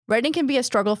Writing can be a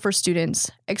struggle for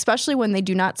students, especially when they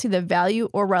do not see the value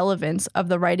or relevance of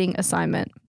the writing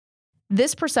assignment.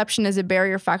 This perception is a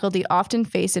barrier faculty often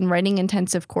face in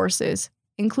writing-intensive courses,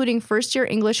 including first-year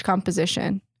English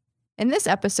composition. In this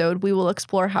episode, we will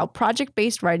explore how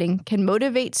project-based writing can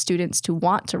motivate students to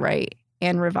want to write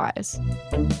and revise.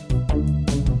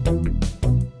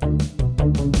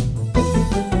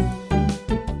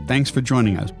 Thanks for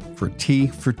joining us for T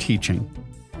for Teaching,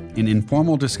 an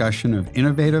informal discussion of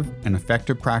innovative and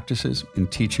effective practices in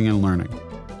teaching and learning.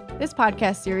 This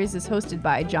podcast series is hosted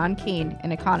by John Kane,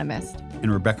 an economist,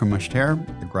 and Rebecca Mushtare,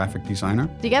 a graphic designer.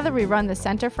 Together we run the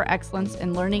Center for Excellence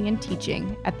in Learning and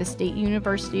Teaching at the State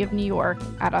University of New York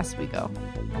at Oswego.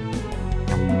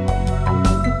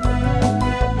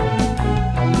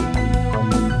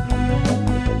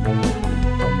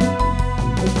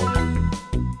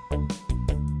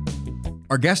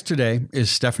 Our guest today is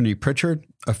Stephanie Pritchard,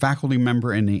 a faculty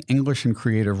member in the English and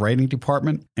Creative Writing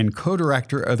Department and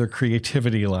co-director of the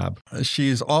Creativity Lab. She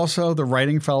is also the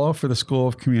Writing Fellow for the School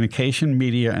of Communication,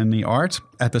 Media, and the Arts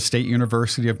at the State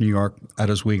University of New York at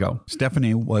Oswego.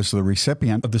 Stephanie was the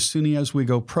recipient of the SUNY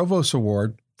Oswego Provost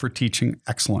Award for Teaching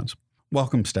Excellence.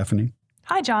 Welcome, Stephanie.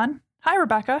 Hi, John. Hi,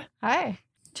 Rebecca. Hi.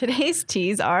 Today's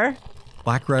teas are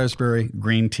Black raspberry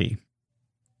green tea.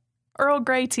 Earl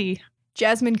Grey tea.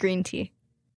 Jasmine green tea.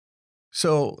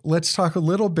 So let's talk a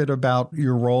little bit about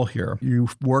your role here.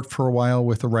 You've worked for a while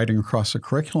with the Writing Across the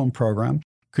Curriculum program.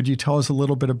 Could you tell us a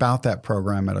little bit about that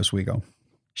program at Oswego?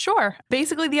 Sure.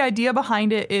 Basically, the idea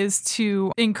behind it is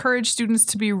to encourage students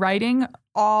to be writing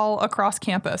all across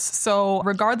campus. So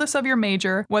regardless of your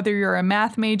major, whether you're a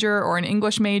math major or an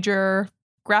English major,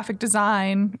 graphic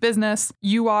design, business,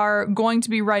 you are going to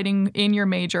be writing in your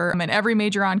major. And every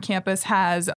major on campus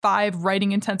has 5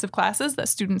 writing intensive classes that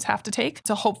students have to take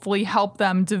to hopefully help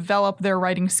them develop their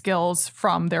writing skills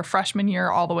from their freshman year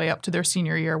all the way up to their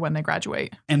senior year when they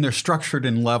graduate. And they're structured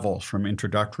in levels from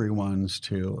introductory ones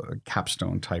to a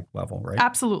capstone type level, right?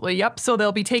 Absolutely. Yep. So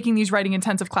they'll be taking these writing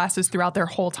intensive classes throughout their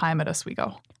whole time at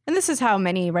Oswego. And this is how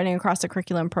many Writing Across the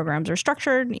Curriculum programs are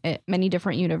structured at many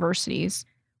different universities.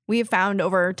 We have found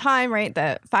over time, right,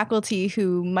 that faculty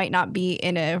who might not be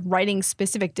in a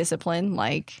writing-specific discipline,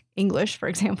 like English, for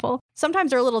example,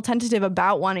 sometimes are a little tentative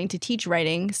about wanting to teach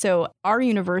writing. So our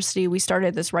university, we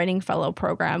started this Writing Fellow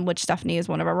program, which Stephanie is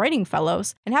one of our Writing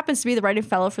Fellows, and happens to be the Writing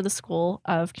Fellow for the School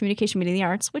of Communication, Media, and the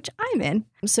Arts, which I'm in.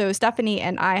 So Stephanie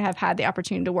and I have had the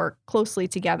opportunity to work closely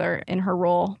together in her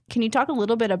role. Can you talk a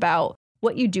little bit about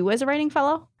what you do as a Writing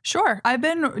Fellow? Sure. I've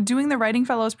been doing the Writing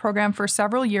Fellows program for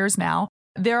several years now.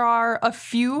 There are a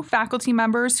few faculty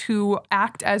members who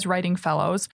act as Writing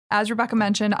Fellows. As Rebecca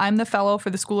mentioned, I'm the fellow for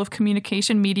the School of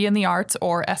Communication, Media, and the Arts,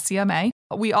 or SCMA.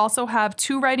 We also have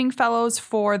 2 Writing Fellows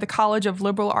for the College of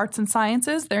Liberal Arts and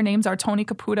Sciences. Their names are Tony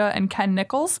Caputa and Ken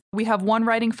Nichols. We have 1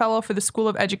 Writing Fellow for the School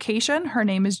of Education. Her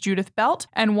name is Judith Belt.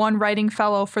 And 1 Writing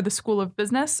Fellow for the School of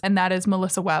Business, and that is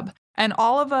Melissa Webb. And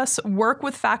all of us work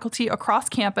with faculty across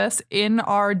campus in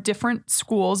our different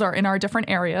schools or in our different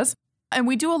areas. And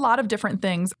we do a lot of different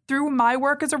things. Through my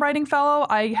work as a Writing Fellow,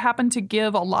 I happen to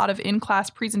give a lot of in-class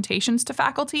presentations to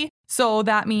faculty. So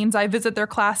that means I visit their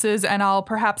classes and I'll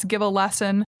perhaps give a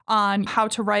lesson on how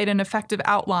to write an effective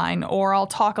outline, or I'll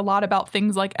talk a lot about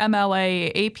things like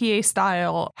MLA, APA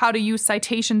style, how to use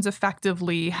citations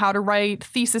effectively, how to write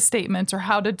thesis statements, or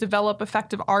how to develop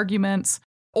effective arguments.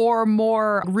 Or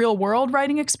more real-world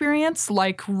writing experience,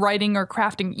 like writing or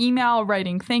crafting email,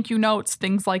 writing thank you notes,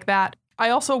 things like that. I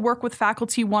also work with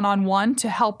faculty one-on-one to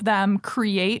help them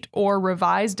create or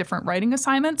revise different writing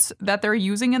assignments that they're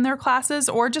using in their classes,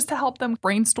 or just to help them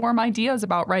brainstorm ideas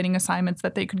about writing assignments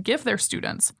that they could give their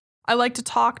students. I like to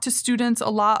talk to students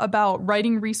a lot about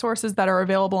writing resources that are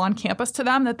available on campus to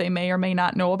them that they may or may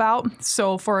not know about.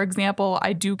 So, for example,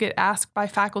 I do get asked by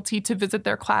faculty to visit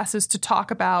their classes to talk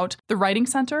about the Writing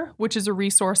Center, which is a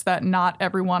resource that not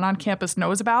everyone on campus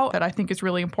knows about that I think is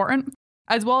really important,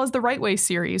 as well as the Right Way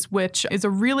series, which is a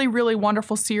really, really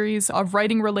wonderful series of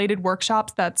writing-related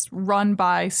workshops that's run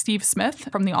by Steve Smith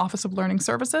from the Office of Learning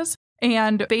Services.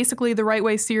 And basically, the Right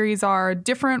Way series are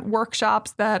different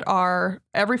workshops that are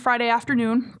every Friday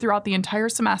afternoon throughout the entire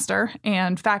semester,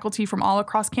 and faculty from all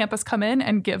across campus come in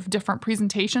and give different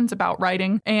presentations about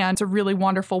writing. And it's a really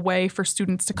wonderful way for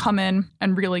students to come in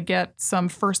and really get some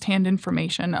firsthand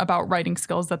information about writing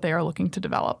skills that they are looking to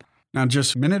develop. Now,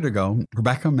 just a minute ago,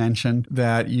 Rebecca mentioned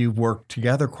that you've worked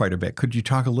together quite a bit. Could you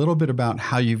talk a little bit about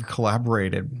how you've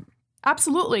collaborated?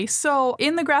 Absolutely. So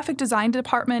in the graphic design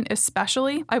department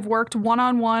especially, I've worked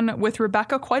one-on-one with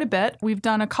Rebecca quite a bit. We've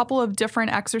done a couple of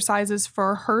different exercises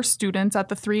for her students at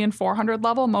the 300 and 400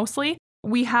 level mostly.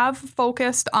 We have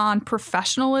focused on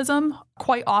professionalism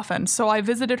quite often. So I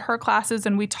visited her classes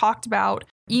and we talked about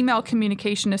email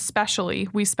communication especially.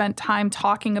 We spent time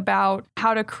talking about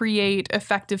how to create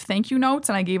effective thank you notes,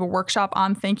 and I gave a workshop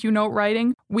on thank you note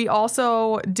writing. We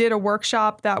also did a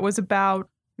workshop that was about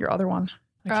your other one.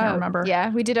 I can't remember.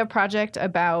 Yeah, we did a project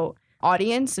about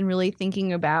audience and really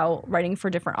thinking about writing for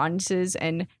different audiences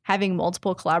and having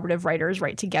multiple collaborative writers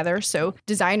write together. So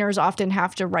designers often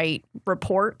have to write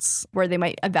reports where they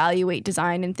might evaluate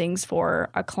design and things for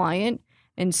a client.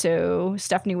 And so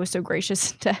Stephanie was so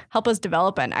gracious to help us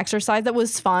develop an exercise that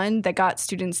was fun, that got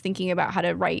students thinking about how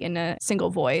to write in a single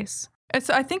voice.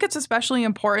 I think it's especially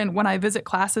important when I visit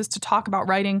classes to talk about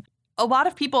writing. A lot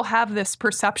of people have this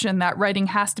perception that writing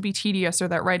has to be tedious or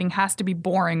that writing has to be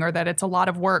boring or that it's a lot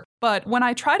of work. But when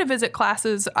I try to visit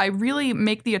classes, I really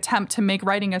make the attempt to make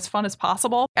writing as fun as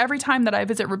possible. Every time that I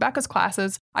visit Rebecca's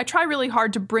classes, I try really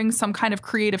hard to bring some kind of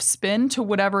creative spin to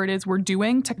whatever it is we're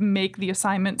doing to make the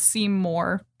assignment seem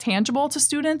more tangible to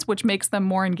students, which makes them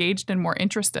more engaged and more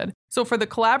interested. So for the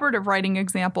collaborative writing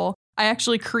example, I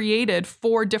actually created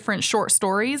 4 different short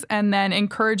stories and then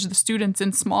encouraged the students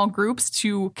in small groups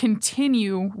to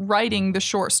continue writing the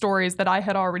short stories that I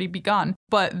had already begun.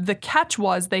 But the catch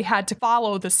was they had to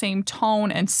follow the same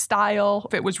tone and style.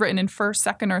 If it was written in first,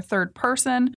 second, or third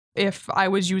person, if I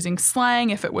was using slang,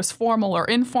 if it was formal or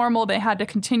informal, they had to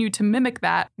continue to mimic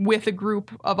that with a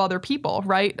group of other people,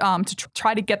 right? To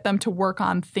try to get them to work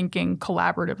on thinking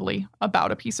collaboratively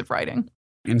about a piece of writing.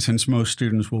 And since most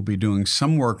students will be doing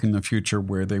some work in the future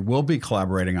where they will be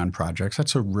collaborating on projects,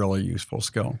 that's a really useful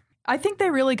skill. I think they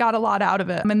really got a lot out of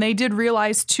it. And they did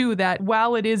realize, too, that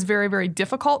while it is very, very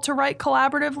difficult to write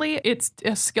collaboratively, it's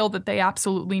a skill that they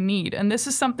absolutely need. And this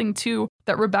is something, too,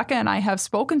 that Rebecca and I have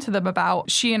spoken to them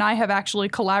about. She and I have actually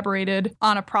collaborated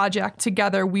on a project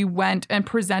together. We went and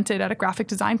presented at a graphic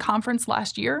design conference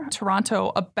last year in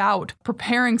Toronto about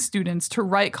preparing students to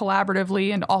write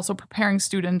collaboratively and also preparing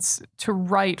students to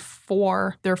write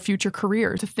for their future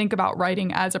career, to think about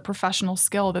writing as a professional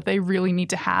skill that they really need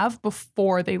to have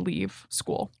before they leave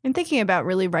school. And thinking about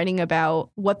really writing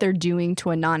about what they're doing to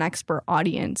a non-expert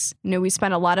audience. You know, we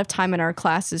spent a lot of time in our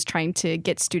classes trying to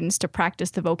get students to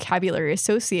practice the vocabulary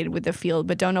associated with the field,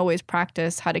 but don't always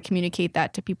practice how to communicate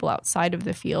that to people outside of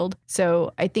the field.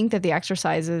 So I think that the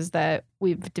exercises that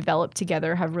we've developed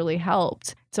together have really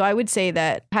helped. So I would say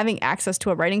that having access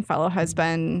to a writing fellow has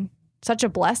been such a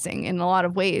blessing in a lot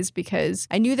of ways, because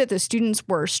I knew that the students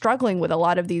were struggling with a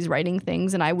lot of these writing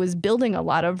things, and I was building a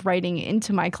lot of writing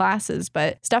into my classes.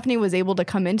 But Stephanie was able to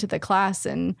come into the class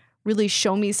and really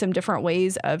show me some different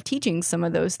ways of teaching some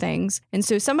of those things. And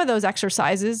so some of those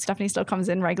exercises, Stephanie still comes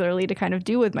in regularly to kind of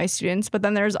do with my students, but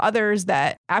then there's others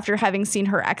that after having seen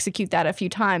her execute that a few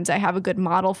times, I have a good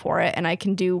model for it and I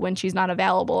can do when she's not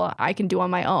available, I can do on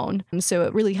my own. And so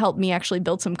it really helped me actually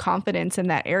build some confidence in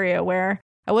that area where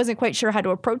I wasn't quite sure how to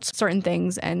approach certain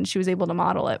things, and she was able to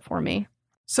model it for me.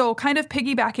 So kind of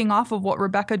piggybacking off of what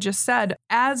Rebecca just said,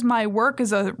 as my work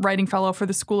as a writing fellow for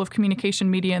the School of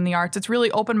Communication, Media, and the Arts, it's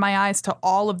really opened my eyes to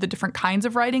all of the different kinds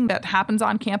of writing that happens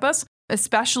on campus,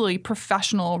 especially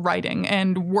professional writing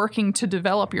and working to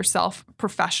develop yourself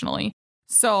professionally.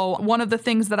 So one of the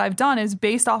things that I've done is,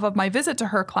 based off of my visit to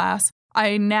her class,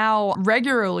 I now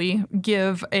regularly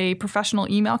give a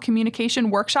professional email communication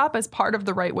workshop as part of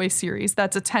the Right Way series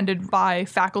that's attended by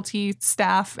faculty,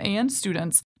 staff, and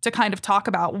students to kind of talk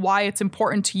about why it's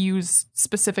important to use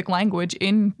specific language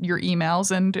in your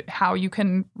emails and how you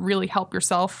can really help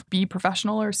yourself be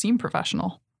professional or seem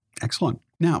professional. Excellent.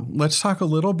 Now, let's talk a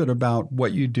little bit about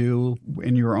what you do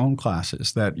in your own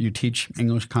classes, that you teach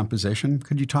English composition.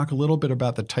 Could you talk a little bit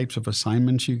about the types of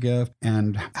assignments you give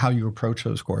and how you approach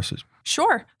those courses?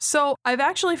 Sure. So I've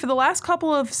actually, for the last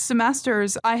couple of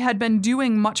semesters, I had been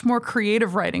doing much more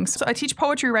creative writing. So I teach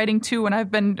poetry writing too, and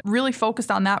I've been really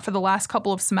focused on that for the last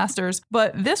couple of semesters.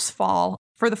 But this fall,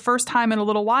 for the first time in a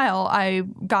little while, I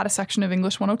got a section of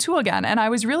English 102 again, and I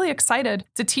was really excited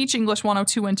to teach English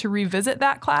 102 and to revisit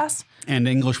that class. And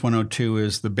English 102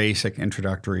 is the basic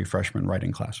introductory freshman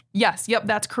writing class. Yes, yep,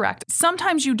 that's correct.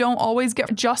 Sometimes you don't always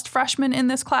get just freshmen in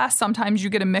this class. Sometimes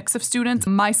you get a mix of students.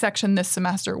 My section this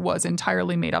semester was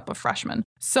entirely made up of freshmen.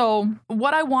 So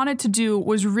what I wanted to do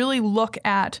was really look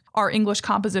at our English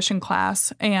composition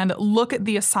class and look at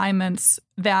the assignments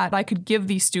that I could give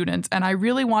these students. And I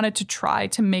really wanted to try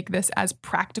to make this as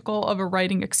practical of a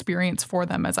writing experience for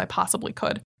them as I possibly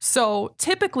could. So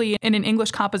typically in an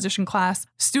English composition class,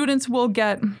 students will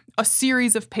get a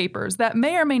series of papers that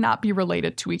may or may not be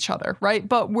related to each other, right?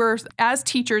 But as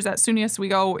teachers at SUNY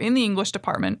Oswego in the English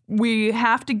department, we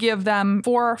have to give them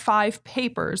 4 or 5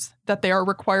 papers that they are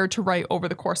required to write over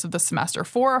the course of the semester,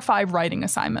 4 or 5 writing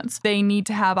assignments. They need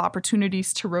to have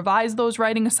opportunities to revise those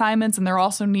writing assignments, and there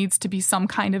also needs to be some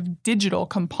kind of digital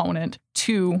component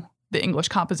to the English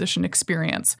composition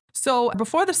experience. So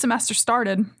before the semester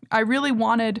started, I really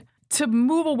wanted to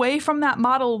move away from that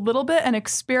model a little bit and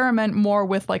experiment more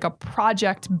with like a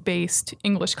project-based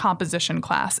English composition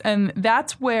class. And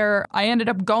that's where I ended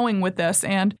up going with this.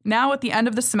 And now at the end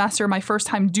of the semester, my first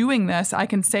time doing this, I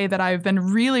can say that I've been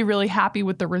really, really happy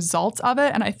with the results of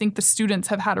it. And I think the students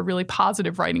have had a really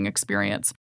positive writing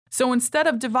experience. So instead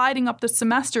of dividing up the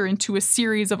semester into a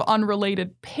series of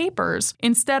unrelated papers,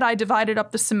 instead I divided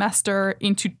up the semester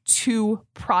into 2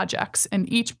 projects. And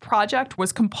each project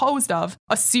was composed of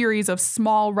a series of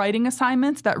small writing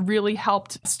assignments that really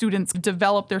helped students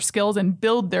develop their skills and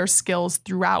build their skills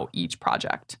throughout each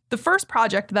project. The first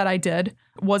project that I did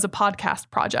was a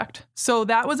podcast project. So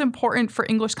that was important for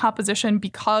English composition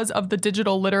because of the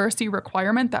digital literacy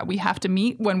requirement that we have to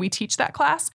meet when we teach that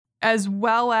class, as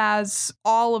well as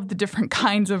all of the different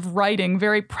kinds of writing,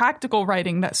 very practical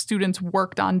writing that students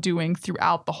worked on doing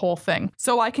throughout the whole thing.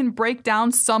 So I can break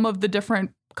down some of the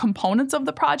different components of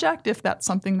the project if that's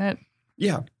something that...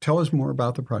 Yeah, tell us more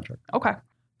about the project. Okay.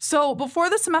 So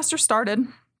before the semester started,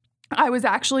 I was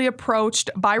actually approached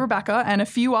by Rebecca and a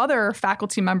few other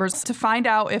faculty members to find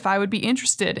out if I would be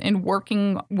interested in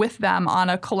working with them on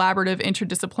a collaborative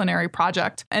interdisciplinary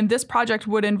project. And this project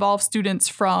would involve students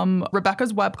from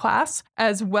Rebecca's web class,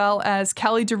 as well as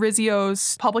Kelly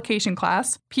DeRizio's publication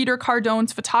class, Peter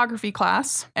Cardone's photography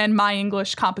class, and my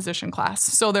English composition class.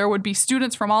 So there would be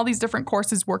students from all these different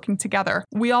courses working together.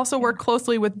 We also work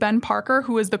closely with Ben Parker,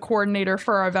 who is the coordinator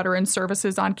for our veteran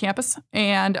services on campus.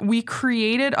 And we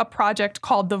created a project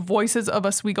called The Voices of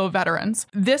Oswego Veterans.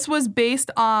 This was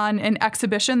based on an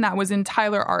exhibition that was in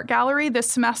Tyler Art Gallery this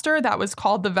semester that was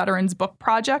called the Veterans Book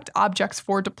Project, Objects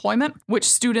for Deployment, which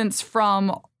students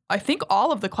from, I think,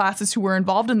 all of the classes who were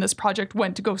involved in this project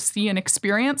went to go see and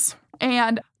experience.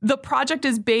 And the project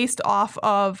is based off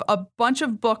of a bunch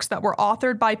of books that were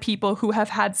authored by people who have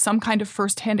had some kind of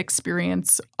firsthand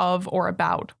experience of or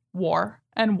about war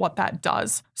and what that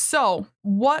does. So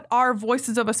what our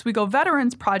Voices of Oswego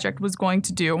Veterans project was going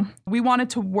to do, we wanted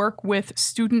to work with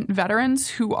student veterans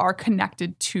who are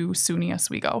connected to SUNY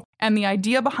Oswego. And the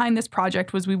idea behind this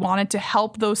project was we wanted to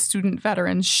help those student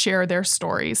veterans share their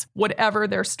stories, whatever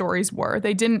their stories were.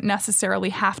 They didn't necessarily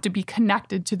have to be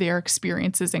connected to their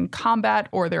experiences in combat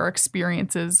or their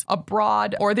experiences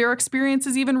abroad or their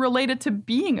experiences even related to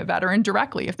being a veteran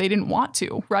directly if they didn't want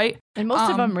to, right? And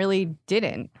most of them really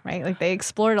didn't, right? Like they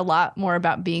explored a lot more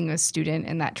about being a student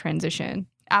in that transition.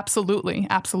 Absolutely,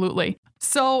 absolutely.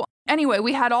 So anyway,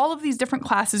 we had all of these different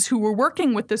classes who were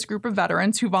working with this group of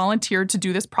veterans who volunteered to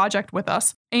do this project with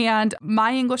us. And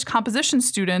my English composition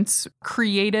students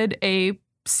created a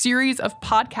series of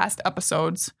podcast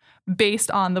episodes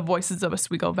based on the Voices of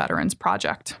Oswego Veterans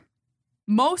project.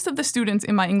 Most of the students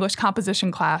in my English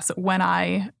composition class, when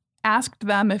I asked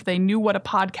them if they knew what a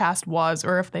podcast was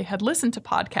or if they had listened to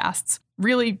podcasts,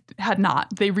 really had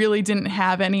not. They really didn't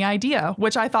have any idea,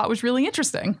 which I thought was really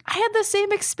interesting. I had the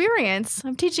same experience.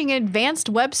 I'm teaching advanced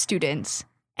web students,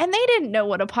 and they didn't know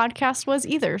what a podcast was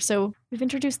either. So we've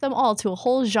introduced them all to a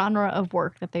whole genre of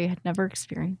work that they had never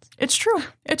experienced. It's true.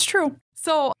 It's true.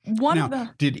 So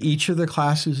did each of the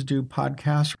classes do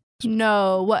podcasts?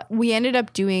 No, what we ended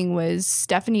up doing was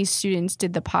Stephanie's students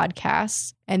did the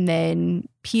podcasts, and then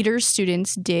Peter's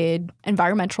students did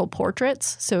environmental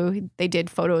portraits. So they did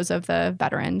photos of the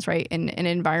veterans, right, in an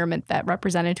environment that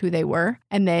represented who they were.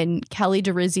 And then Kelly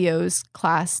DeRizio's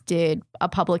class did a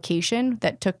publication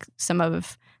that took some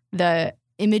of the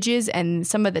images and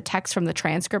some of the text from the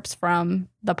transcripts from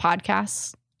the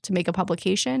podcasts to make a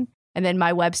publication. And then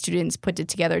my web students put it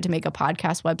together to make a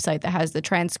podcast website that has the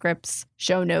transcripts,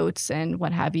 show notes, and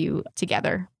what have you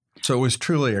together. So it was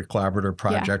truly a collaborative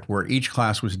project where each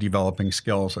class was developing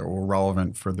skills that were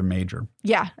relevant for the major.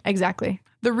 Yeah, exactly.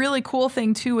 The really cool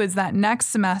thing, too, is that next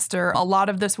semester, a lot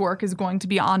of this work is going to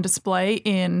be on display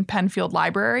in Penfield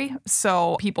Library.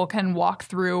 So people can walk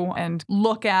through and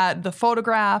look at the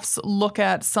photographs, look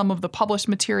at some of the published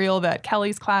material that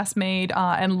Kelly's class made,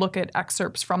 and look at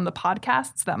excerpts from the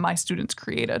podcasts that my students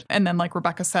created. And then, like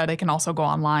Rebecca said, they can also go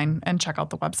online and check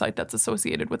out the website that's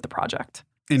associated with the project.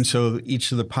 And so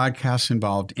each of the podcasts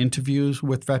involved interviews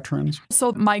with veterans?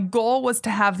 So my goal was to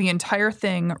have the entire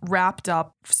thing wrapped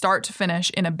up, start to finish,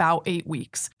 in about 8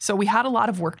 weeks. So we had a lot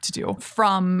of work to do,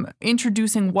 from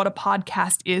introducing what a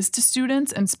podcast is to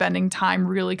students and spending time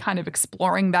really kind of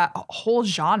exploring that whole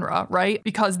genre, right?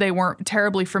 Because they weren't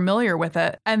terribly familiar with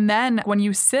it. And then when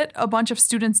you sit a bunch of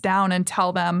students down and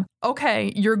tell them,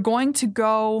 okay, you're going to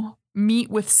go meet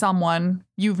with someone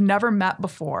you've never met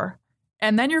before,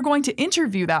 and then you're going to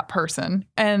interview that person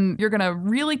and you're going to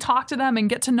really talk to them and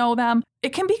get to know them. It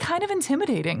can be kind of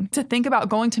intimidating to think about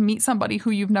going to meet somebody who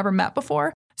you've never met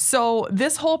before. So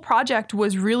this whole project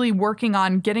was really working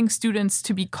on getting students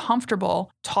to be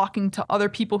comfortable talking to other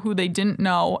people who they didn't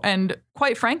know. And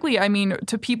quite frankly, I mean,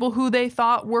 to people who they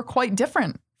thought were quite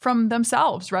different from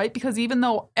themselves, right? Because even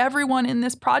though everyone in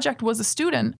this project was a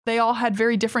student, they all had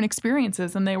very different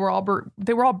experiences and they were all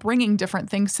bringing different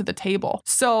things to the table.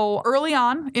 So early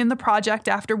on in the project,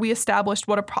 after we established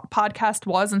what a podcast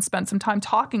was and spent some time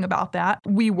talking about that,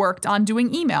 we worked on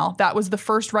doing email. That was the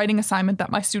first writing assignment that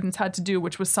my students had to do,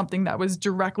 which was something that was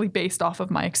directly based off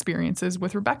of my experiences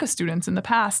with Rebecca students in the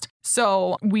past.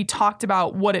 So we talked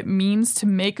about what it means to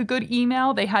make a good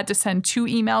email. They had to send 2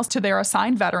 emails to their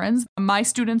assigned veterans. My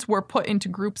students were put into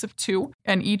groups of 2,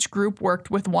 and each group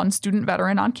worked with 1 student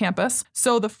veteran on campus.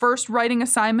 So the first writing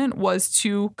assignment was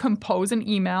to compose an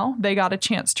email. They got a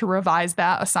chance to revise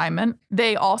that assignment.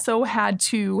 They also had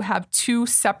to have 2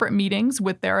 separate meetings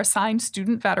with their assigned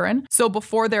student veteran. So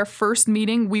before their first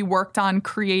meeting, we worked on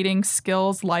creating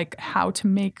skills like how to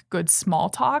make good small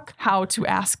talk, how to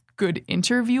ask good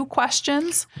interview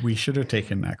questions. We should have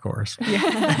taken that course.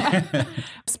 Yeah.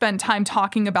 Spent time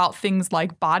talking about things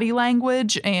like body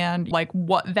language and like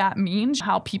what that means,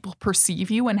 how people perceive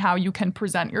you and how you can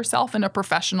present yourself in a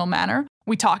professional manner.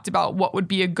 We talked about what would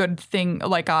be a good thing,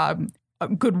 like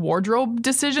good wardrobe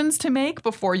decisions to make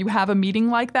before you have a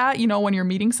meeting like that, you know, when you're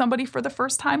meeting somebody for the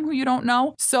first time who you don't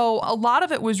know. So a lot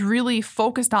of it was really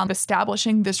focused on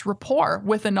establishing this rapport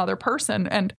with another person.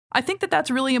 And I think that that's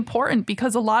really important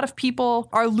because a lot of people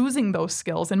are losing those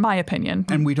skills, in my opinion.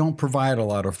 And we don't provide a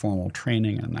lot of formal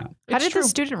training in that. How did the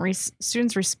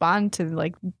students respond to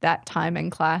like that time in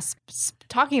class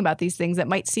talking about these things that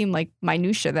might seem like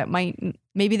minutia, that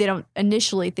maybe they don't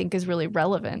initially think is really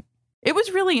relevant? It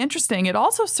was really interesting. It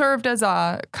also served as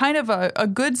a kind of a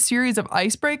good series of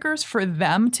icebreakers for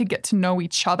them to get to know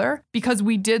each other, because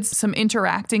we did some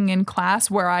interacting in class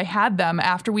where I had them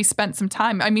after we spent some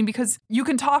time. I mean, because you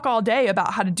can talk all day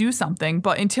about how to do something,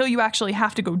 but until you actually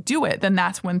have to go do it, then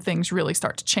that's when things really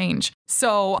start to change.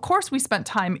 So, of course, we spent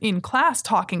time in class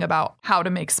talking about how to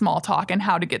make small talk and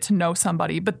how to get to know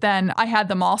somebody. But then I had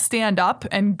them all stand up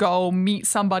and go meet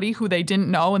somebody who they didn't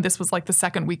know. And this was like the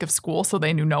second week of school, so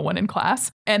they knew no one in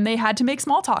class. And they had to make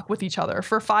small talk with each other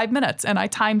for 5 minutes. And I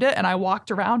timed it and I walked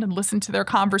around and listened to their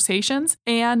conversations.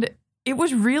 And it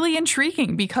was really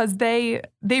intriguing because they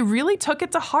really took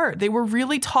it to heart. They were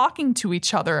really talking to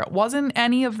each other. It wasn't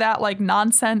any of that like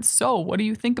nonsense, so what do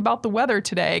you think about the weather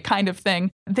today kind of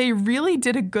thing. They really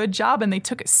did a good job and they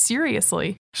took it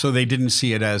seriously. So they didn't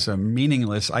see it as a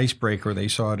meaningless icebreaker. They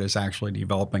saw it as actually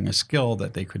developing a skill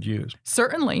that they could use.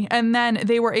 Certainly. And then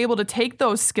they were able to take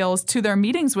those skills to their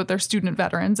meetings with their student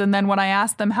veterans. And then when I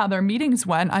asked them how their meetings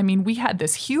went, I mean, we had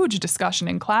this huge discussion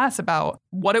in class about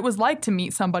what it was like to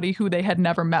meet somebody who they had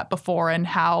never met before and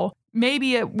how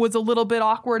maybe it was a little bit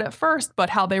awkward at first, but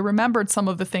how they remembered some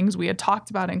of the things we had talked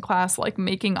about in class, like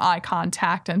making eye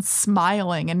contact and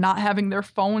smiling and not having their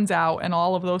phones out and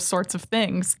all of those sorts of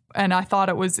things. And I thought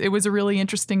it was a really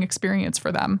interesting experience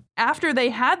for them. After they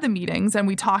had the meetings and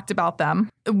we talked about them,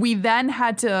 we then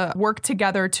had to work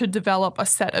together to develop a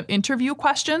set of interview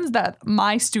questions that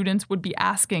my students would be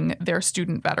asking their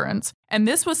student veterans. And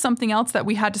this was something else that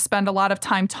we had to spend a lot of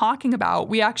time talking about.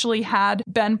 We actually had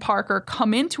Ben Parker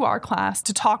come into our class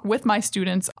to talk with my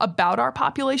students about our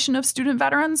population of student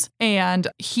veterans. And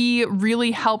he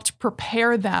really helped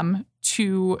prepare them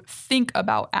to think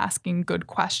about asking good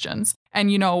questions and,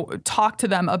 you know, talk to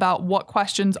them about what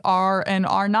questions are and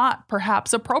are not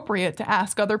perhaps appropriate to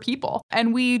ask other people.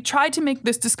 And we tried to make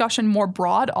this discussion more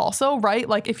broad also, right?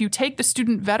 Like if you take the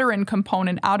student veteran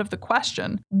component out of the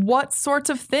question, what sorts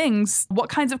of things, what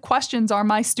kinds of questions are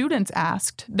my students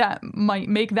asked that might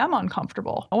make them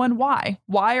uncomfortable? Oh, and why?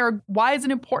 Why is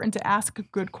it important to ask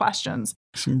good questions?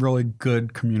 Some really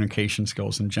good communication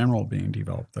skills in general being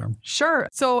developed there. Sure.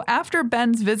 So after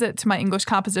Ben's visit to my English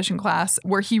composition class,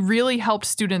 where he really helped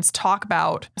students talk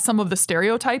about some of the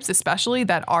stereotypes, especially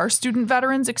that our student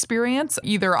veterans experience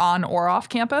either on or off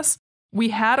campus, we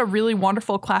had a really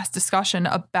wonderful class discussion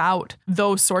about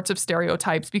those sorts of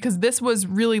stereotypes, because this was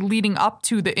really leading up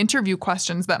to the interview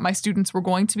questions that my students were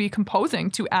going to be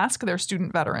composing to ask their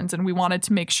student veterans. And we wanted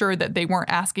to make sure that they weren't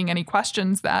asking any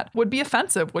questions that would be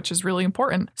offensive, which is really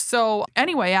important. So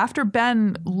anyway, after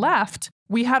Ben left,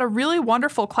 we had a really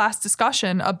wonderful class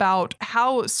discussion about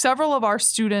how several of our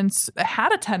students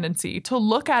had a tendency to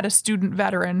look at a student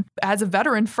veteran as a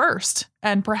veteran first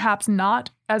and perhaps not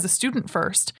as a student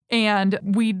first. And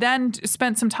we then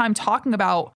spent some time talking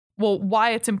about, well,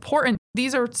 why it's important.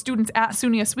 These are students at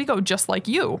SUNY Oswego just like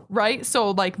you, right?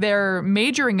 So like they're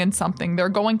majoring in something, they're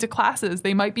going to classes,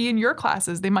 they might be in your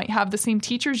classes, they might have the same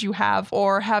teachers you have,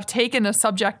 or have taken a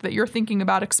subject that you're thinking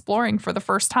about exploring for the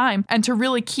first time. And to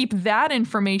really keep that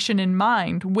information in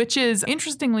mind, which is,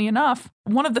 interestingly enough,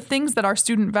 one of the things that our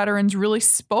student veterans really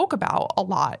spoke about a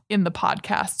lot in the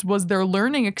podcast was their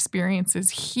learning experiences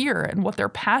here and what they're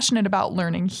passionate about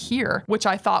learning here, which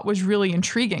I thought was really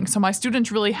intriguing. So my students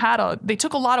really they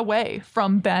took a lot away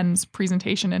from Ben's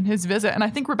presentation and his visit. And I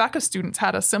think Rebecca's students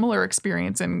had a similar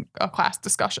experience in a class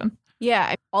discussion.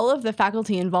 Yeah, all of the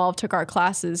faculty involved took our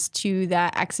classes to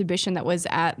that exhibition that was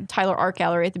at Tyler Art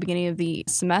Gallery at the beginning of the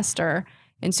semester.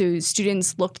 And so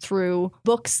students looked through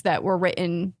books that were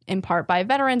written in part by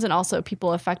veterans and also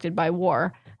people affected by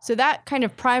war. So that kind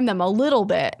of primed them a little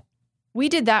bit. We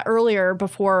did that earlier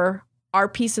before our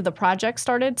piece of the project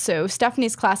started. So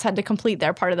Stephanie's class had to complete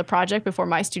their part of the project before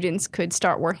my students could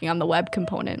start working on the web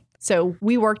component. So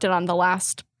we worked it on the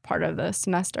last part of the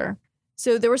semester.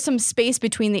 So there was some space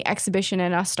between the exhibition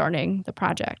and us starting the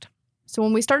project. So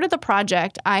when we started the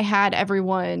project, I had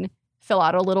everyone fill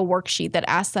out a little worksheet that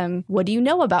asked them, what do you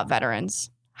know about veterans?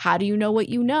 How do you know what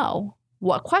you know?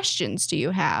 What questions do you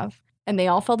have? And they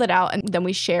all filled it out, and then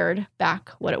we shared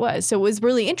back what it was. So what was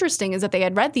really interesting is that they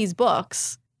had read these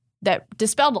books that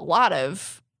dispelled a lot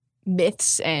of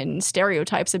myths and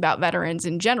stereotypes about veterans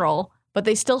in general, but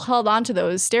they still held on to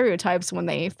those stereotypes when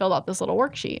they filled out this little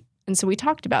worksheet. And so we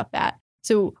talked about that.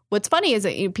 So what's funny is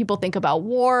that people think about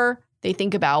war, they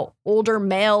think about older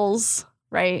males,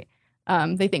 right?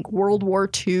 They think World War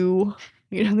II.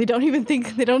 They don't even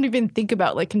think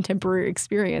about like contemporary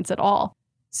experience at all.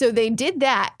 So they did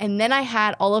that, and then I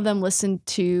had all of them listen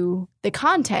to the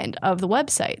content of the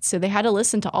website. So they had to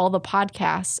listen to all the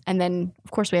podcasts, and then,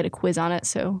 of course, we had a quiz on it,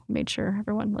 so made sure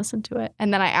everyone listened to it.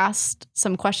 And then I asked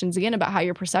some questions again about how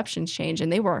your perceptions change, and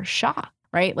they were shocked,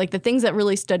 right? Like the things that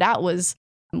really stood out was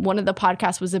one of the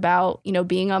podcasts was about,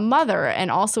 being a mother and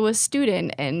also a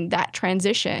student and that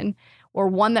transition. Or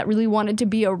one that really wanted to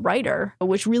be a writer,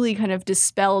 which really kind of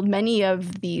dispelled many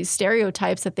of these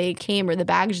stereotypes that they came, or the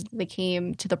baggage that they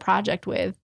came to the project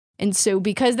with. And so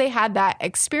because they had that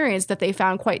experience that they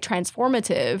found quite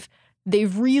transformative,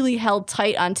 they've really held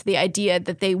tight onto the idea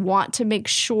that they want to make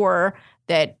sure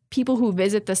that people who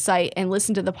visit the site and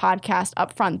listen to the podcast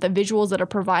up front, the visuals that are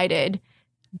provided,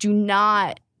 do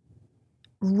not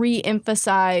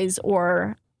re-emphasize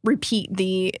or repeat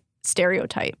the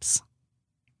stereotypes.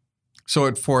 So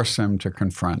it forced them to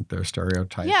confront their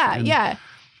stereotypes. Yeah.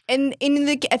 And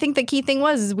I think the key thing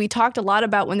was we talked a lot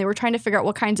about when they were trying to figure out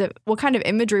what kind of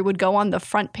imagery would go on the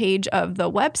front page of the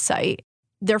website.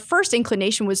 Their first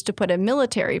inclination was to put a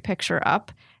military picture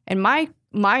up, and my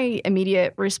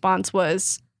immediate response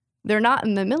was, they're not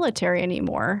in the military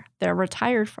anymore. They're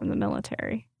retired from the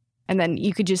military. And then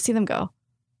you could just see them go,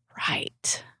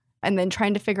 right. And then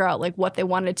trying to figure out like what they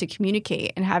wanted to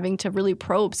communicate and having to really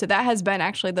probe. So that has been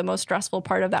actually the most stressful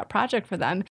part of that project for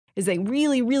them, is they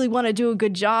really, really want to do a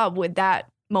good job with that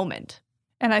moment.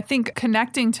 And I think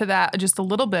connecting to that just a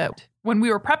little bit, when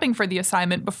we were prepping for the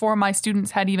assignment, before my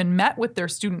students had even met with their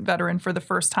student veteran for the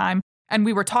first time, and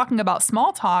we were talking about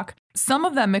small talk, some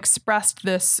of them expressed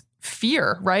this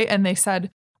fear, right? And they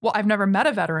said, well, I've never met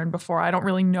a veteran before. I don't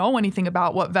really know anything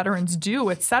about what veterans do,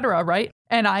 et cetera, right?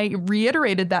 And I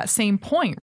reiterated that same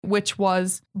point, which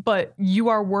was, but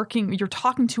you're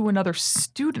talking to another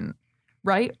student,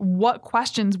 right? What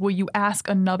questions will you ask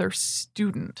another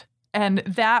student? And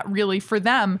that really, for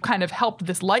them, kind of helped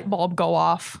this light bulb go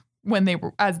off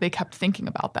as they kept thinking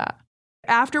about that.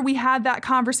 After we had that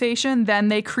conversation, then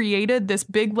they created this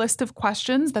big list of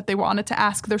questions that they wanted to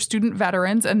ask their student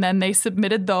veterans, and then they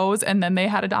submitted those, and then they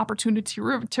had an opportunity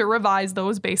to revise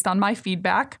those based on my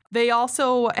feedback. They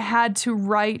also had to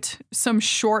write some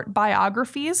short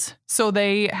biographies. So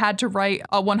they had to write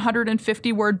a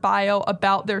 150-word bio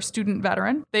about their student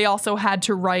veteran. They also had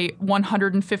to write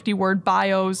 150-word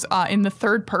bios in the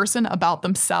third person about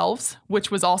themselves,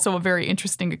 which was also a very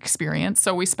interesting experience.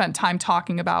 So we spent time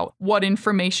talking about what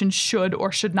information should or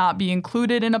should not be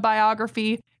included in a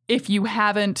biography. If you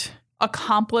haven't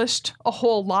accomplished a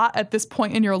whole lot at this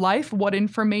point in your life. What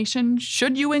information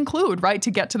should you include, right,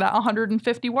 to get to that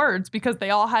 150 words? Because they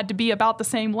all had to be about the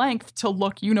same length to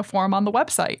look uniform on the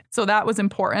website. So that was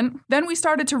important. Then we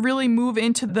started to really move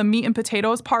into the meat and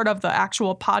potatoes part of the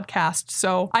actual podcast.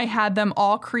 So I had them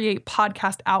all create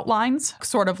podcast outlines,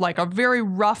 sort of like a very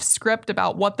rough script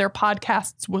about what their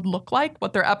podcasts would look like,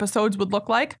 what their episodes would look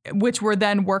like, which were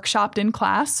then workshopped in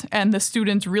class. And the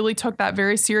students really took that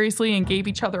very seriously and gave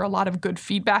each other a lot of good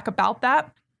feedback about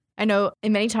that. I know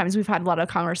many times we've had a lot of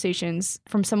conversations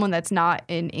from someone that's not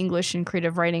in English and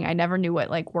creative writing. I never knew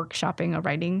what like workshopping a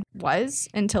writing was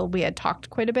until we had talked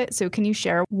quite a bit. So can you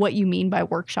share what you mean by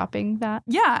workshopping that?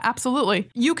 Yeah, absolutely.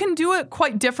 You can do it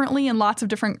quite differently in lots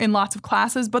of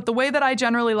classes, but the way that I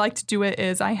generally like to do it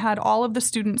is I had all of the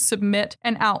students submit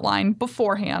an outline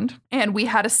beforehand, and we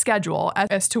had a schedule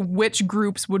as to which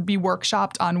groups would be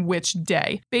workshopped on which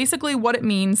day. Basically, what it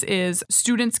means is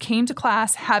students came to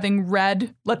class having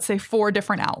read, let's say, 4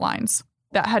 different outlines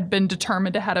that had been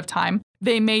determined ahead of time.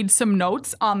 They made some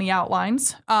notes on the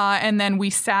outlines, and then we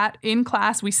sat in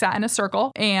class, we sat in a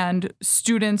circle, and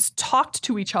students talked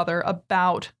to each other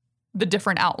about the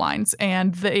different outlines,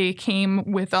 and they came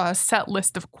with a set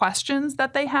list of questions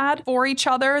that they had for each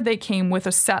other. They came with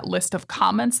a set list of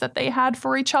comments that they had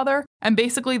for each other. And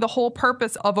basically the whole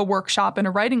purpose of a workshop in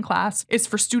a writing class is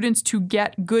for students to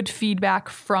get good feedback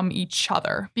from each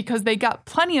other, because they got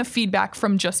plenty of feedback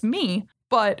from just me,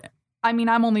 but I mean,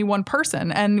 I'm only one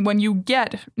person. And when you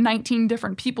get 19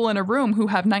 different people in a room who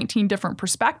have 19 different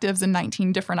perspectives and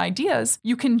 19 different ideas,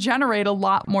 you can generate a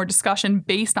lot more discussion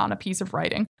based on a piece of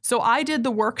writing. So I did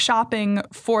the workshopping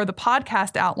for the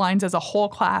podcast outlines as a whole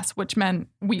class, which meant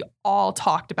we all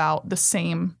talked about the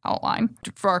same outline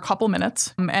for a couple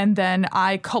minutes. And then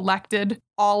I collected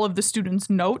all of the students'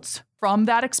 notes from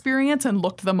that experience and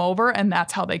looked them over. And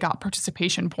that's how they got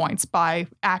participation points, by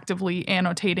actively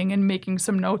annotating and making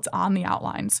some notes on the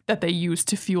outlines that they used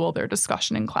to fuel their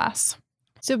discussion in class.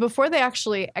 So before they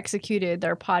actually executed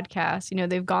their podcast,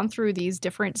 they've gone through these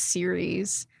different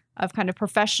series of kind of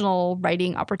professional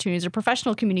writing opportunities or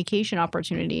professional communication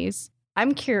opportunities.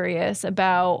 I'm curious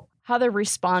about how they're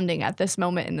responding at this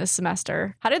moment in this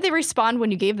semester. How did they respond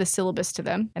when you gave the syllabus to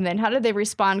them? And then how did they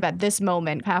respond at this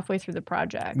moment halfway through the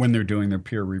project? When they're doing their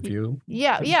peer review?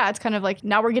 Yeah. It's kind of like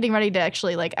now we're getting ready to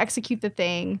actually like execute the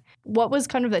thing. What was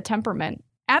kind of the temperament?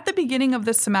 At the beginning of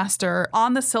the semester,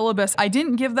 on the syllabus, I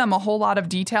didn't give them a whole lot of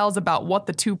details about what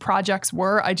the 2 projects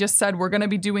were. I just said we're going to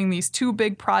be doing these 2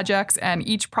 big projects, and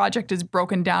each project is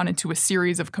broken down into a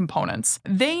series of components.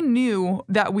 They knew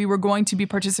that we were going to be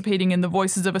participating in the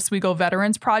Voices of Oswego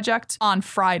Veterans Project on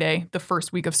Friday, the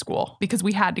first week of school, because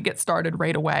we had to get started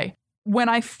right away. When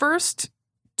I first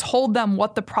told them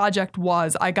what the project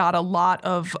was, I got a lot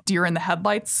of deer in the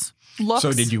headlights looks.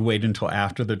 So did you wait until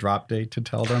after the drop date to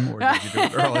tell them, or did you do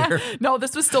it earlier? No,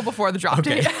 this was still before the drop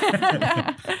date.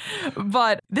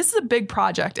 But this is a big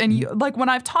project. And like when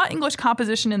I've taught English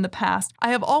composition in the past,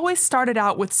 I have always started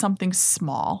out with something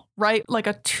small, right? Like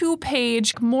a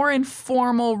 2-page, more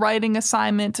informal writing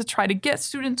assignment to try to get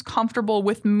students comfortable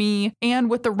with me and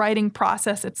with the writing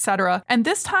process, etc. And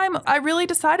this time I really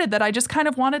decided that I just kind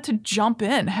of wanted to jump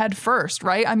in head first,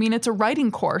 right? I mean, it's a writing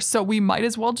course, so we might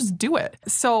as well just do it.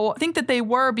 So I think that they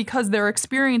were, because their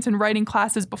experience in writing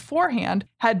classes beforehand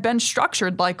had been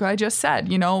structured, like I just said,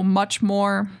 much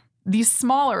more these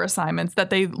smaller assignments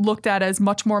that they looked at as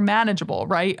much more manageable,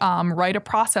 right? Write a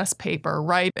process paper,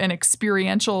 write an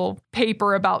experiential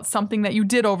paper about something that you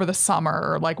did over the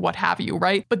summer, or like what have you,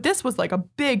 right? But this was like a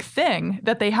big thing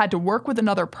that they had to work with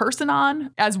another person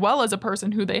on, as well as a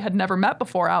person who they had never met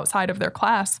before outside of their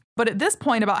class. But at this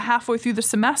point, about halfway through the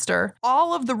semester,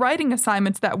 all of the writing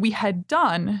assignments that we had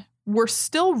done were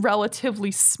still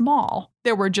relatively small.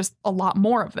 There were just a lot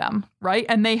more of them, right?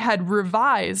 And they had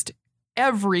revised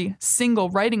every single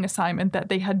writing assignment that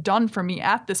they had done for me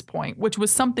at this point, which was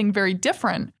something very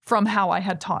different from how I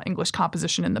had taught English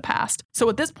composition in the past. So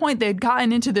at this point, they'd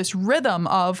gotten into this rhythm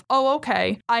of, oh,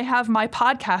 okay, I have my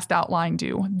podcast outline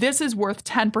due. This is worth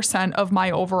 10% of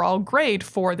my overall grade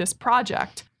for this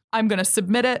project. I'm going to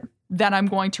submit it. Then I'm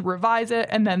going to revise it,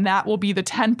 and then that will be the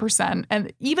 10%.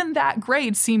 And even that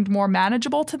grade seemed more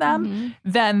manageable to them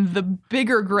than the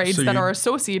bigger grades that are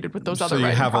associated with those other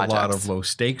writing projects. So you have a lot of low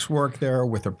stakes work there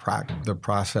with the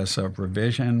process of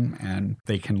revision, and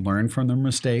they can learn from their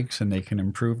mistakes and they can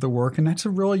improve the work. And that's a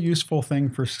really useful thing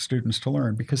for students to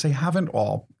learn, because they haven't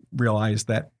all realized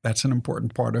that that's an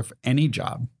important part of any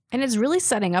job. And it's really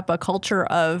setting up a culture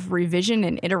of revision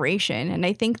and iteration. And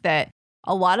I think that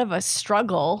a lot of us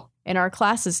struggle in our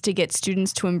classes to get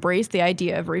students to embrace the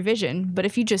idea of revision. But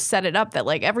if you just set it up that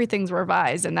like everything's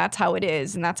revised and that's how it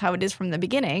is from the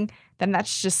beginning, then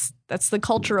that's the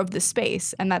culture of the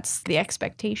space and that's the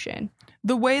expectation.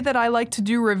 The way that I like to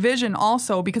do revision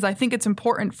also, because I think it's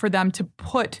important for them to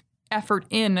put effort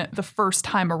in the first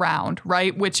time around,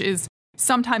 right? Which is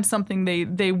sometimes something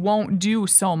they won't do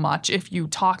so much if you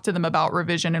talk to them about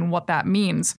revision and what that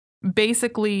means.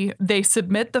 Basically, they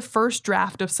submit the first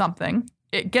draft of something.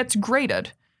 It gets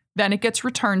graded, then it gets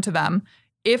returned to them.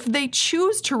 If they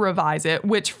choose to revise it,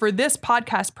 which for this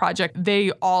podcast project,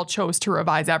 they all chose to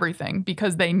revise everything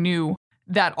because they knew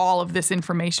that all of this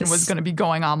information was going to be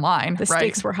going online. The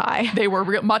stakes were high. They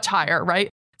were much higher, right?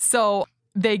 So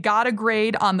they got a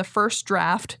grade on the first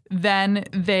draft, then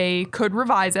they could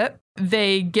revise it.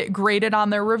 They get graded on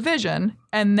their revision.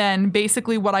 And then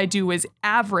basically what I do is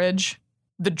average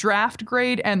the draft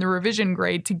grade and the revision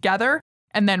grade together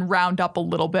and then round up a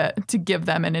little bit to give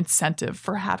them an incentive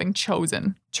for having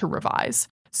chosen to revise.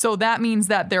 So that means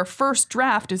that their first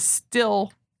draft is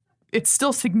still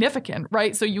significant,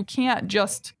 right? So you can't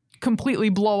just completely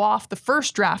blow off the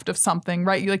first draft of something,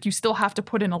 right? You still have to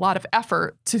put in a lot of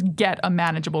effort to get a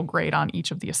manageable grade on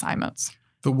each of the assignments.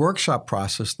 The workshop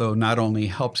process, though, not only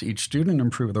helps each student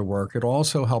improve their work, it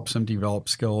also helps them develop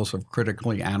skills of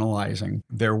critically analyzing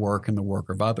their work and the work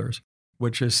of others,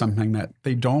 which is something that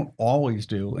they don't always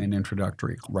do in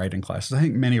introductory writing classes. I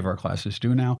think many of our classes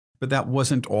do now, but that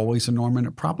wasn't always the norm, and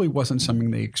it probably wasn't something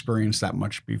they experienced that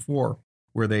much before,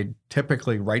 where they'd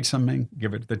typically write something,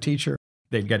 give it to the teacher,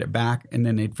 they'd get it back, and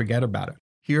then they'd forget about it.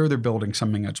 Here, they're building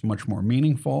something that's much more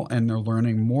meaningful, and they're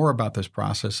learning more about this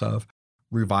process of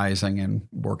revising and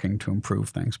working to improve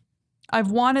things.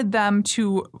 I've wanted them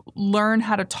to learn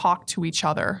how to talk to each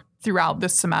other throughout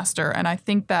this semester, and I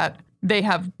think that they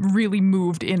have really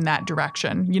moved in that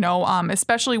direction,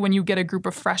 especially when you get a group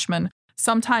of freshmen.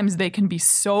 Sometimes they can be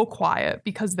so quiet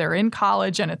because they're in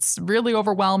college and it's really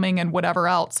overwhelming and whatever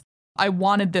else. I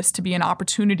wanted this to be an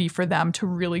opportunity for them to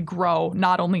really grow,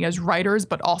 not only as writers,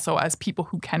 but also as people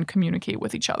who can communicate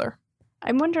with each other.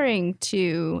 I'm wondering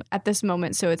too, at this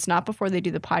moment, so it's not before they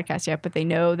do the podcast yet, but they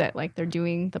know that like they're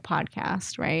doing the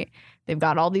podcast, right? They've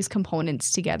got all these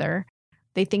components together.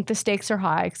 They think the stakes are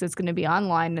high because it's going to be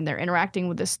online and they're interacting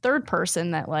with this third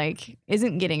person that like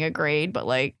isn't getting a grade, but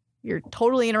like you're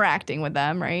totally interacting with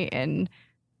them, right? And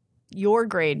your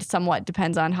grade somewhat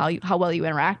depends on how well you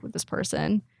interact with this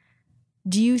person.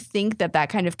 Do you think that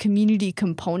kind of community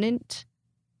component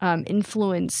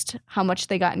influenced how much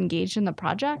they got engaged in the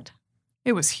project?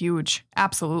 It was huge.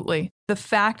 Absolutely. The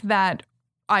fact that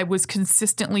I was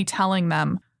consistently telling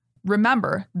them,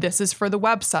 remember, this is for the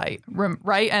website,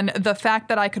 right? And the fact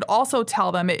that I could also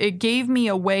tell them, it gave me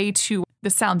a way to,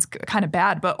 this sounds kind of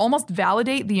bad, but almost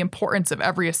validate the importance of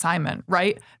every assignment,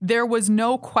 right? There was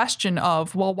no question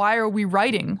of, well, why are we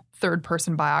writing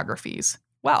third-person biographies?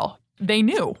 Well, they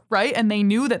knew, right? And they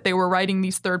knew that they were writing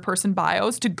these third-person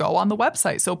bios to go on the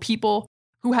website. So people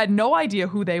who had no idea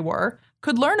who they were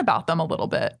could learn about them a little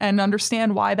bit and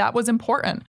understand why that was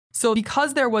important. So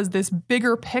because there was this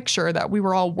bigger picture that we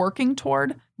were all working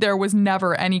toward, there was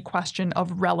never any question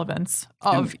of relevance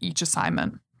of each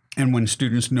assignment. And when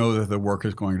students know that the work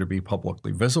is going to be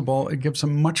publicly visible, it gives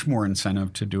them much more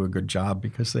incentive to do a good job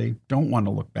because they don't want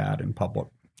to look bad in public.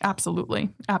 Absolutely.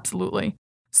 Absolutely.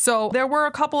 So there were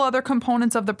a couple other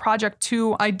components of the project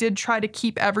too. I did try to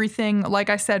keep everything, like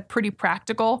I said, pretty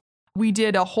practical. We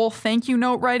did a whole thank you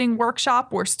note writing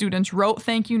workshop where students wrote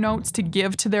thank you notes to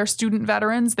give to their student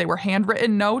veterans. They were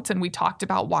handwritten notes, and we talked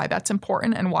about why that's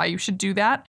important and why you should do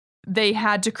that. They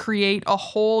had to create a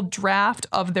whole draft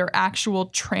of their actual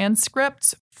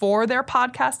transcripts for their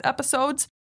podcast episodes,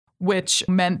 which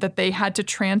meant that they had to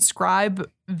transcribe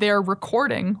their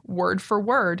recording word for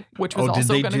word, which was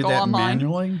also going to go online.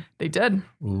 Manually? They did.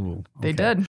 Ooh, okay. They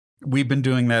did. We've been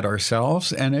doing that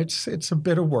ourselves, and it's a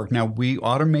bit of work. Now, we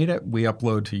automate it. We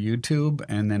upload to YouTube,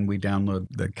 and then we download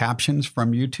the captions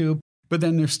from YouTube. But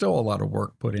then there's still a lot of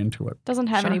work put into it. Doesn't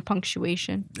have any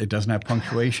punctuation. It doesn't have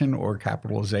punctuation or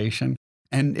capitalization,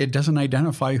 and it doesn't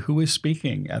identify who is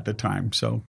speaking at the time.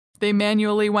 So they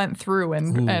manually went through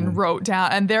and wrote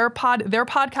down, and their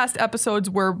podcast episodes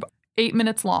were 8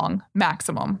 minutes long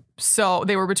maximum. So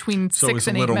they were between 6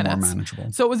 and 8 minutes. So it was a little more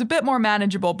manageable. So it was a bit more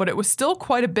manageable, but it was still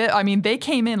quite a bit. I mean, they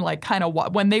came in like kind of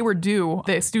when they were due,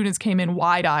 the students came in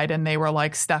wide-eyed and they were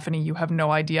like, Stephanie, you have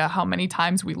no idea how many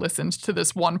times we listened to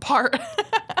this one part.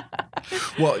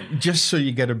 Well, just so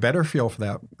you get a better feel for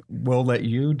that, we'll let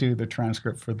you do the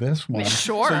transcript for this one.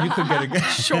 Sure. So you could get a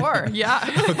Sure,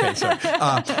 yeah. Okay, so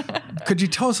Could you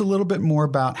tell us a little bit more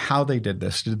about how they did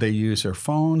this? Did they use their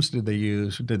phones? Did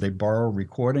they borrow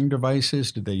recording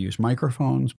devices? Did they use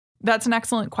microphones? That's an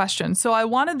excellent question. So I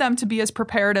wanted them to be as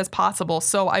prepared as possible.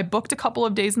 So I booked a couple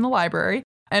of days in the library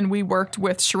and we worked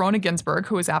with Sharona Ginsberg,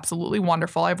 who is absolutely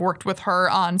wonderful. I've worked with her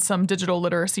on some digital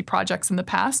literacy projects in the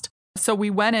past. So we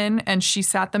went in and she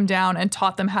sat them down and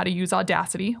taught them how to use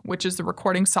Audacity, which is the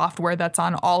recording software that's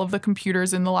on all of the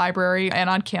computers in the library and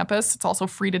on campus. It's also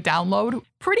free to download.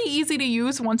 Pretty easy to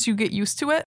use once you get used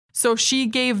to it. So she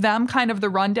gave them kind of the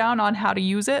rundown on how to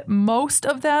use it. Most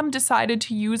of them decided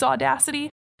to use Audacity.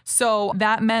 So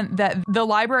that meant that the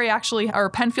library our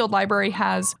Penfield Library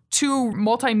has 2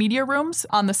 multimedia rooms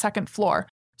on the 2nd floor.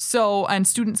 So, and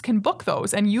students can book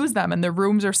those and use them, and the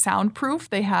rooms are soundproof.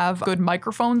 They have good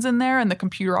microphones in there, and the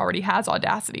computer already has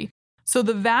Audacity. So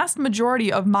the vast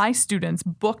majority of my students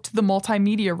booked the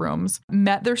multimedia rooms,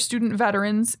 met their student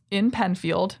veterans in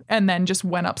Penfield, and then just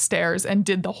went upstairs and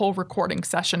did the whole recording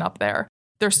session up there.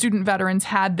 Their student veterans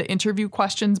had the interview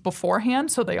questions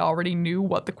beforehand, so they already knew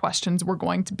what the questions were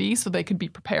going to be so they could be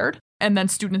prepared. And then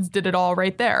students did it all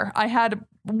right there. I had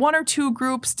 1 or 2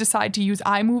 groups decide to use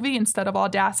iMovie instead of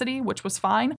Audacity, which was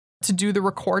fine, to do the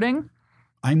recording.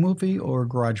 iMovie or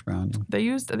GarageBand?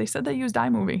 They said they used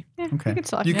iMovie. Yeah, Okay. you can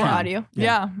select You more can. audio.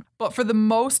 Yeah. But for the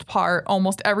most part,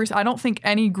 I don't think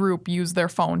any group used their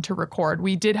phone to record.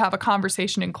 We did have a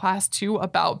conversation in class too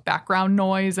about background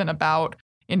noise and about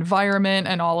environment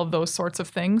and all of those sorts of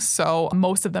things. So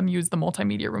most of them used the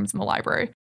multimedia rooms in the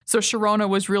library. So Sharona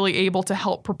was really able to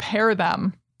help prepare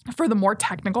them for the more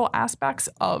technical aspects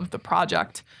of the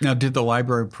project. Now, did the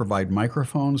library provide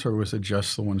microphones, or was it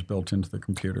just the ones built into the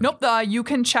computer? Nope. You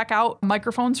can check out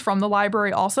microphones from the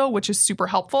library also, which is super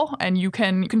helpful. And you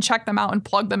can check them out and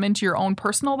plug them into your own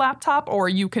personal laptop, or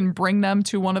you can bring them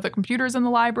to one of the computers in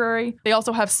the library. They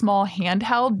also have small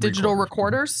handheld digital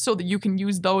recorders so that you can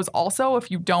use those also if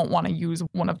you don't want to use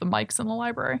one of the mics in the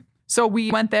library. So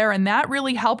we went there and that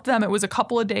really helped them. It was a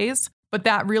couple of days, but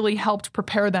that really helped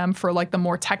prepare them for like the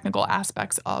more technical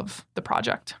aspects of the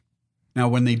project. Now,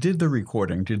 when they did the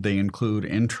recording, did they include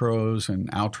intros and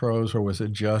outros, or was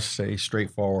it just a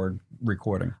straightforward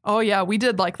recording? Oh, yeah, we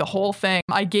did like the whole thing.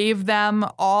 I gave them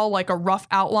all like a rough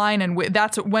outline, and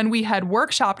that's when we had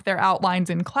workshopped their outlines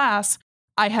in class.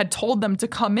 I had told them to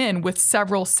come in with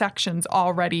several sections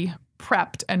already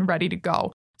prepped and ready to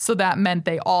go. So that meant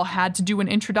they all had to do an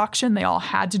introduction. They all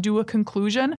had to do a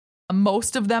conclusion.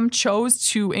 Most of them chose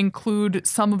to include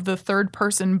some of the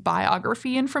third-person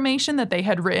biography information that they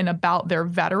had written about their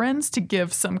veterans to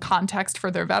give some context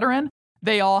for their veteran.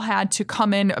 They all had to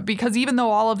come in because even though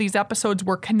all of these episodes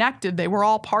were connected, they were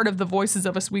all part of the Voices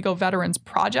of Oswego Veterans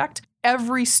project.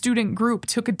 Every student group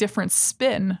took a different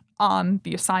spin on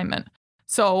the assignment.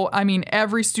 So, I mean,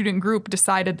 every student group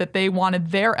decided that they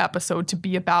wanted their episode to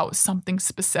be about something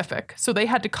specific. So they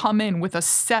had to come in with a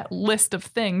set list of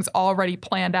things already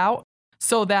planned out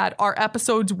so that our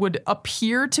episodes would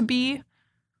appear to be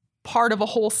part of a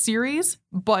whole series,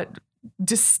 but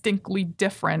distinctly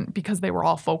different because they were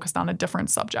all focused on a different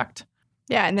subject.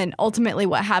 Yeah, and then ultimately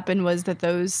what happened was that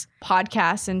those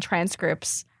podcasts and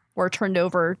transcripts were turned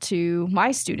over to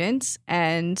my students,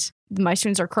 and my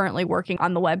students are currently working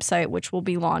on the website, which will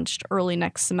be launched early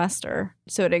next semester.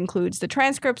 So it includes the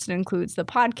transcripts, it includes the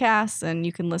podcasts, and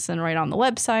you can listen right on the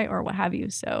website or what have you.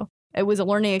 So it was a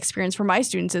learning experience for my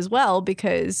students as well,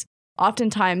 because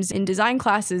oftentimes in design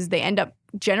classes, they end up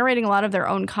generating a lot of their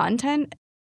own content.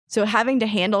 So having to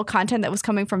handle content that was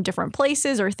coming from different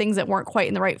places or things that weren't quite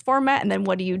in the right format, and then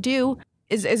what do you do,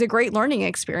 is a great learning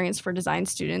experience for design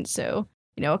students. So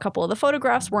a couple of the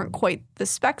photographs weren't quite the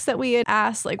specs that we had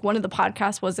asked. Like one of the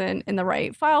podcasts wasn't in the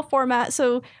right file format.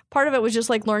 So part of it was just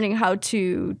like learning how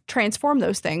to transform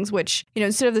those things, which,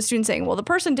 instead of the student saying, well, the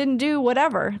person didn't do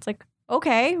whatever, it's like,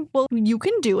 okay, well, you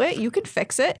can do it, you can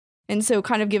fix it. And so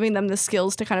kind of giving them the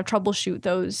skills to kind of troubleshoot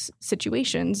those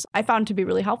situations, I found to be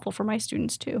really helpful for my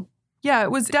students too. Yeah,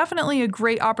 it was definitely a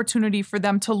great opportunity for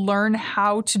them to learn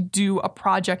how to do a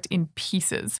project in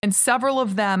pieces. And several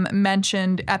of them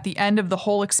mentioned at the end of the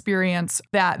whole experience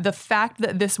that the fact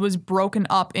that this was broken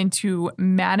up into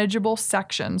manageable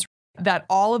sections, that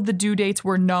all of the due dates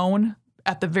were known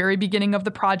at the very beginning of the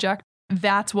project,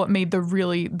 that's what made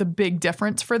the big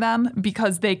difference for them,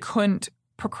 because they couldn't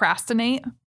procrastinate.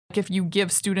 If you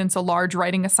give students a large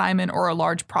writing assignment or a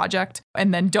large project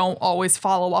and then don't always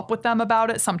follow up with them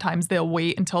about it, sometimes they'll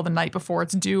wait until the night before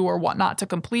it's due or whatnot to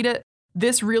complete it.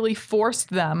 This really forced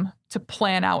them to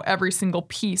plan out every single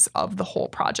piece of the whole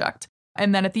project.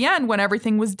 And then at the end, when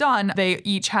everything was done, they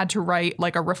each had to write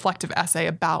like a reflective essay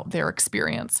about their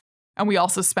experience. And we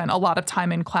also spent a lot of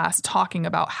time in class talking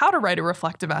about how to write a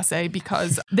reflective essay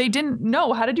because they didn't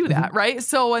know how to do that, right?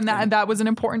 So, and that was an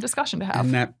important discussion to have.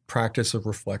 And that practice of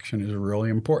reflection is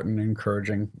really important in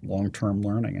encouraging long-term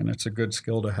learning, and it's a good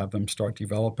skill to have them start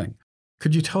developing.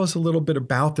 Could you tell us a little bit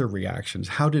about their reactions?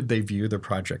 How did they view the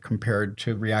project compared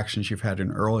to reactions you've had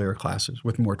in earlier classes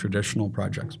with more traditional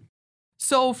projects?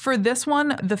 So for this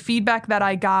one, the feedback that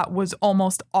I got was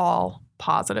almost all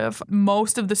positive.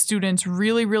 Most of the students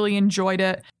really, really enjoyed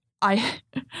it. I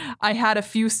had a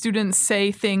few students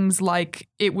say things like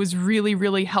it was really,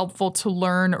 really helpful to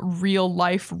learn real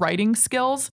life writing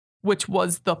skills, which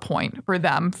was the point for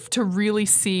them, to really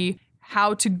see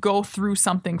how to go through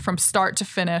something from start to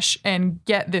finish and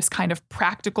get this kind of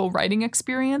practical writing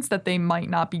experience that they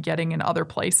might not be getting in other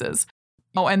places.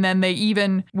 Oh, and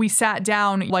then we sat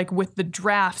down like with the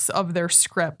drafts of their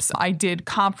scripts. I did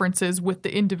conferences with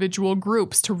the individual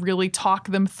groups to really talk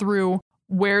them through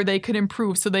where they could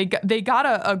improve. So they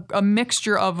got a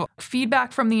mixture of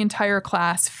feedback from the entire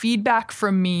class, feedback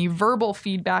from me, verbal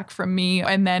feedback from me,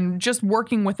 and then just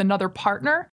working with another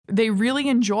partner. They really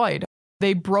enjoyed.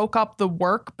 They broke up the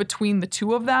work between the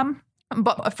two of them.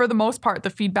 But for the most part, the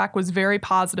feedback was very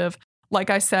positive. Like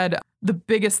I said, the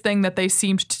biggest thing that they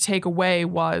seemed to take away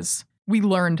was we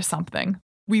learned something.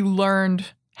 We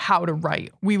learned how to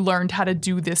write. We learned how to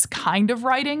do this kind of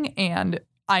writing, and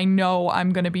I know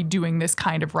I'm going to be doing this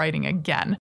kind of writing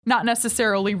again. Not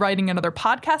necessarily writing another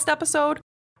podcast episode,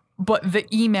 but the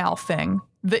email thing,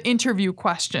 the interview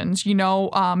questions,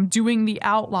 doing the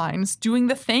outlines, doing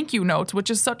the thank you notes, which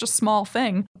is such a small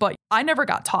thing, but I never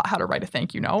got taught how to write a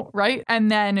thank you note, right?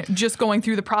 And then just going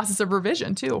through the process of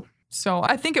revision too. So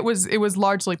I think it was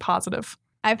largely positive.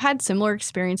 I've had similar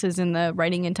experiences in the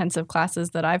writing intensive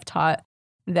classes that I've taught,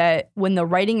 that when the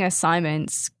writing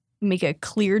assignments make a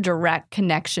clear, direct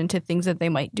connection to things that they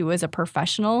might do as a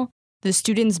professional, the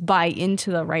students buy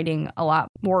into the writing a lot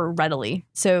more readily.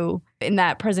 So in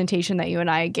that presentation that you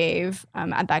and I gave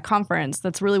at that conference,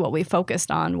 that's really what we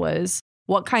focused on, was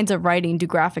what kinds of writing do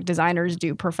graphic designers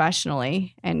do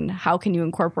professionally, and how can you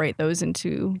incorporate those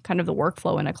into kind of the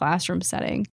workflow in a classroom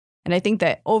setting? And I think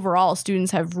that overall,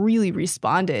 students have really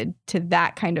responded to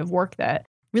that kind of work that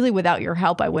really without your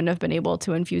help, I wouldn't have been able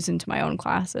to infuse into my own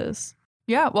classes.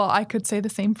 Yeah, well, I could say the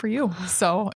same for you.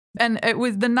 So, and it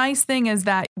was, the nice thing is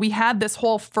that we had this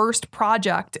whole first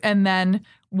project, and then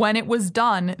when it was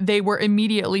done, they were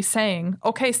immediately saying,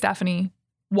 okay, Stephanie,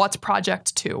 what's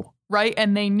project 2? Right?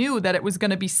 And they knew that it was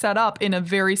going to be set up in a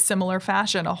very similar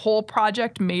fashion, a whole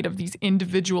project made of these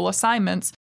individual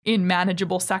assignments in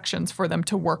manageable sections for them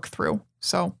to work through.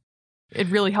 So it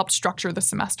really helped structure the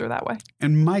semester that way.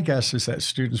 And my guess is that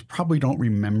students probably don't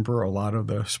remember a lot of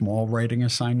the small writing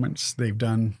assignments they've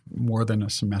done more than a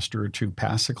semester or two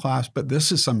past the class. But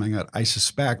this is something that I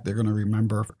suspect they're going to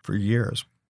remember for years.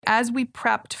 As we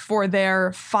prepped for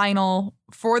their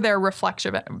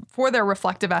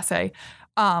reflective essay,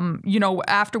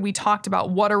 after we talked about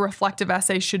what a reflective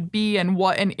essay should be and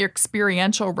what an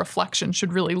experiential reflection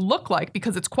should really look like,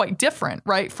 because it's quite different,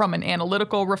 right, from an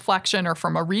analytical reflection or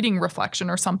from a reading reflection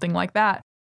or something like that.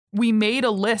 We made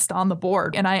a list on the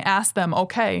board and I asked them,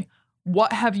 okay,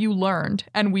 what have you learned?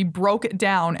 And we broke it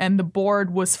down and the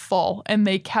board was full, and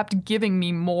they kept giving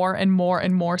me more and more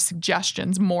and more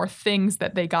suggestions, more things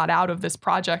that they got out of this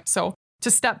project. So to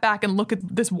step back and look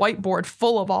at this whiteboard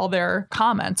full of all their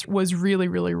comments was really,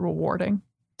 really rewarding.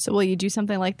 So will you do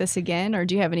something like this again, or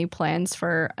do you have any plans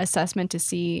for assessment to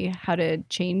see how to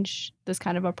change this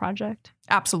kind of a project?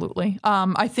 Absolutely.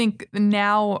 I think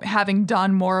now, having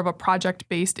done more of a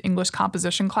project-based English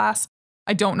composition class,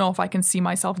 I don't know if I can see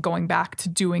myself going back to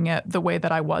doing it the way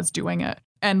that I was doing it.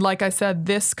 And like I said,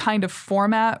 this kind of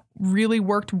format really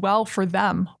worked well for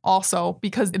them also,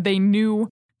 because they knew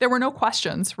there were no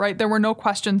questions, right? There were no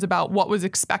questions about what was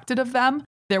expected of them.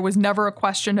 There was never a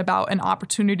question about an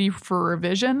opportunity for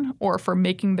revision or for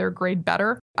making their grade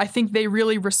better. I think they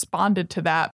really responded to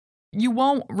that. You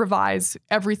won't revise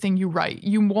everything you write.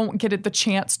 You won't get it the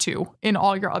chance to in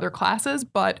all your other classes,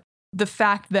 but the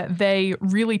fact that they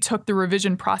really took the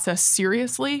revision process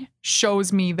seriously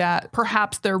shows me that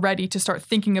perhaps they're ready to start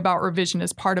thinking about revision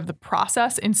as part of the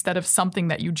process instead of something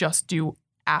that you just do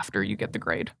after you get the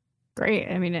grade. Great.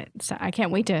 I mean, I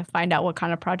can't wait to find out what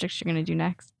kind of projects you're going to do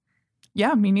next.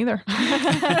 Yeah, me neither.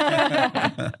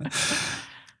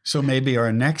 So maybe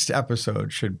our next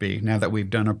episode should be, now that we've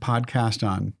done a podcast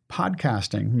on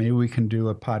podcasting, maybe we can do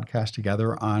a podcast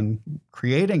together on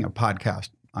creating a podcast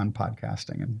on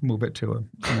podcasting and move it to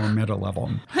a more meta level.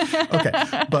 Okay,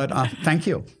 but thank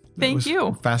you. Thank you.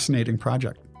 A fascinating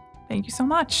project. Thank you so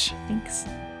much. Thanks.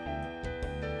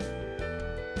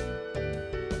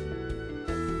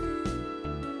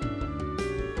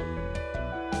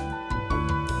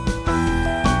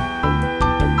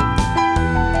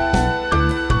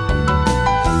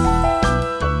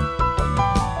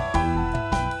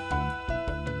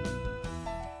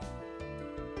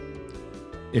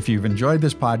 If you've enjoyed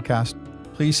this podcast,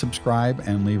 please subscribe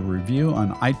and leave a review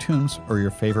on iTunes or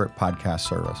your favorite podcast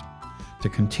service. To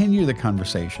continue the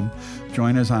conversation,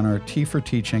 join us on our Tea for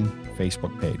Teaching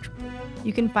Facebook page.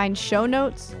 You can find show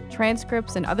notes,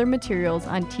 transcripts, and other materials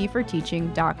on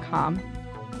teaforteaching.com.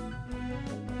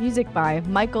 Music by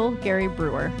Michael Gary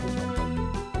Brewer.